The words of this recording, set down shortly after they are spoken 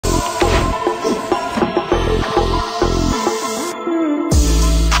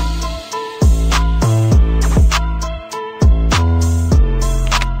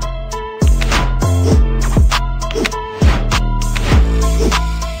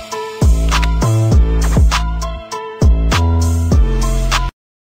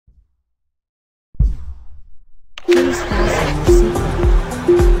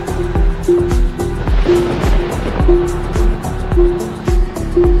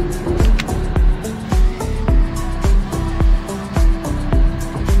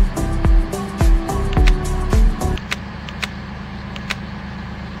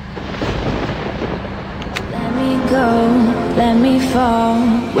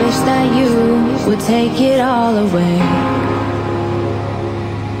wish that you would take it all away.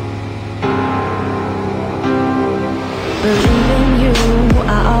 Believe in you,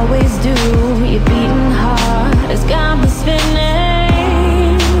 I always do. Your beating heart has got me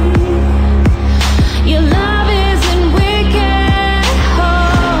spinning. Your love isn't wicked,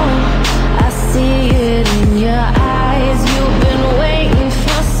 oh, I see it in your eyes. You've been waiting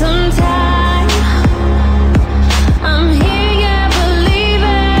for some time. I'm here, yeah, believe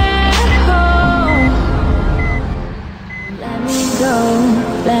it, oh. Let me go,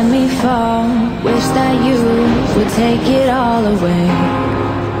 let me fall. Wish that you would take it all away.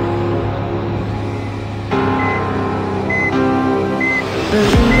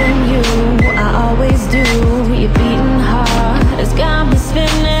 Believe in you, I always do. Your beating heart has got me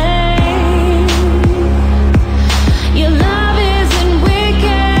spinning. Your love isn't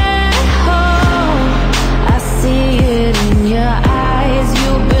wicked, oh, I see it in your eyes.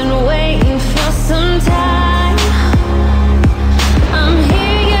 You've been waiting for some time. I'm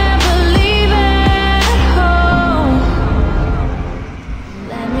here, yeah, believe it, oh.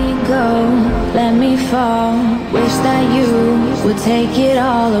 Let me go, let me fall. Wish that you would take it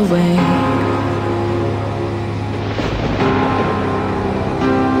all away.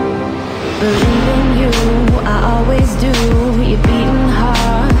 Believe in you, I always do. Your beating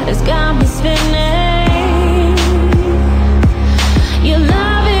heart has got me spinning. Your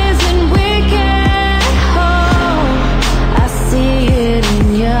love isn't wicked, oh, I see it in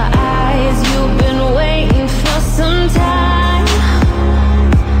your eyes. You've been waiting for some time.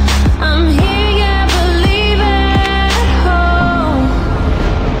 I'm here, yeah, believe it, oh.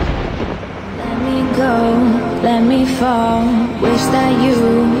 Let me go, let me fall. Wish that you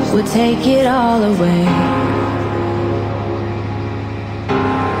would take it all away.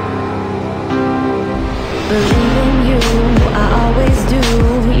 Believe in you, I always do.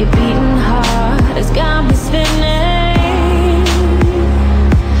 Your beating heart has got me spinning.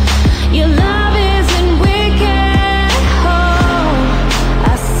 Your love isn't wicked, oh,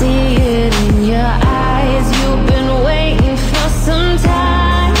 I see it in your eyes. You've been waiting for some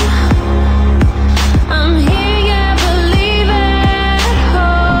time. I'm here, yeah, believe it,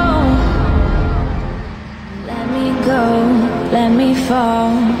 oh. Let me go, let me fall.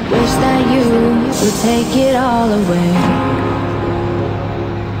 Wish that you would take it all away.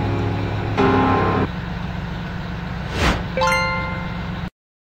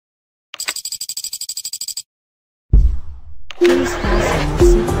 Please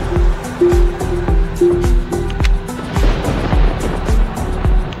fasten your seatbelt.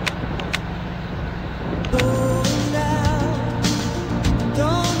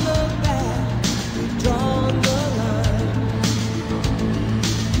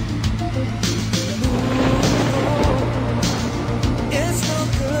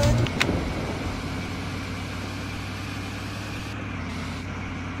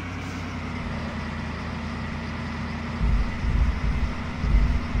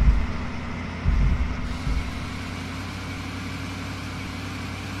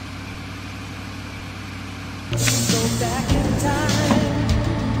 Back in time,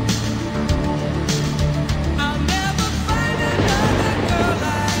 I'll never find another girl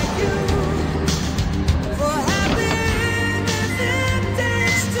like you. For happiness it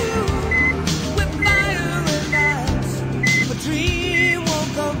takes two, with fire and ice, a dream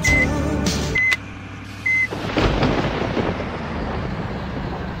won't come true.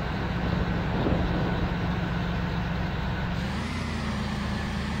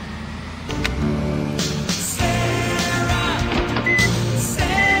 Sarah,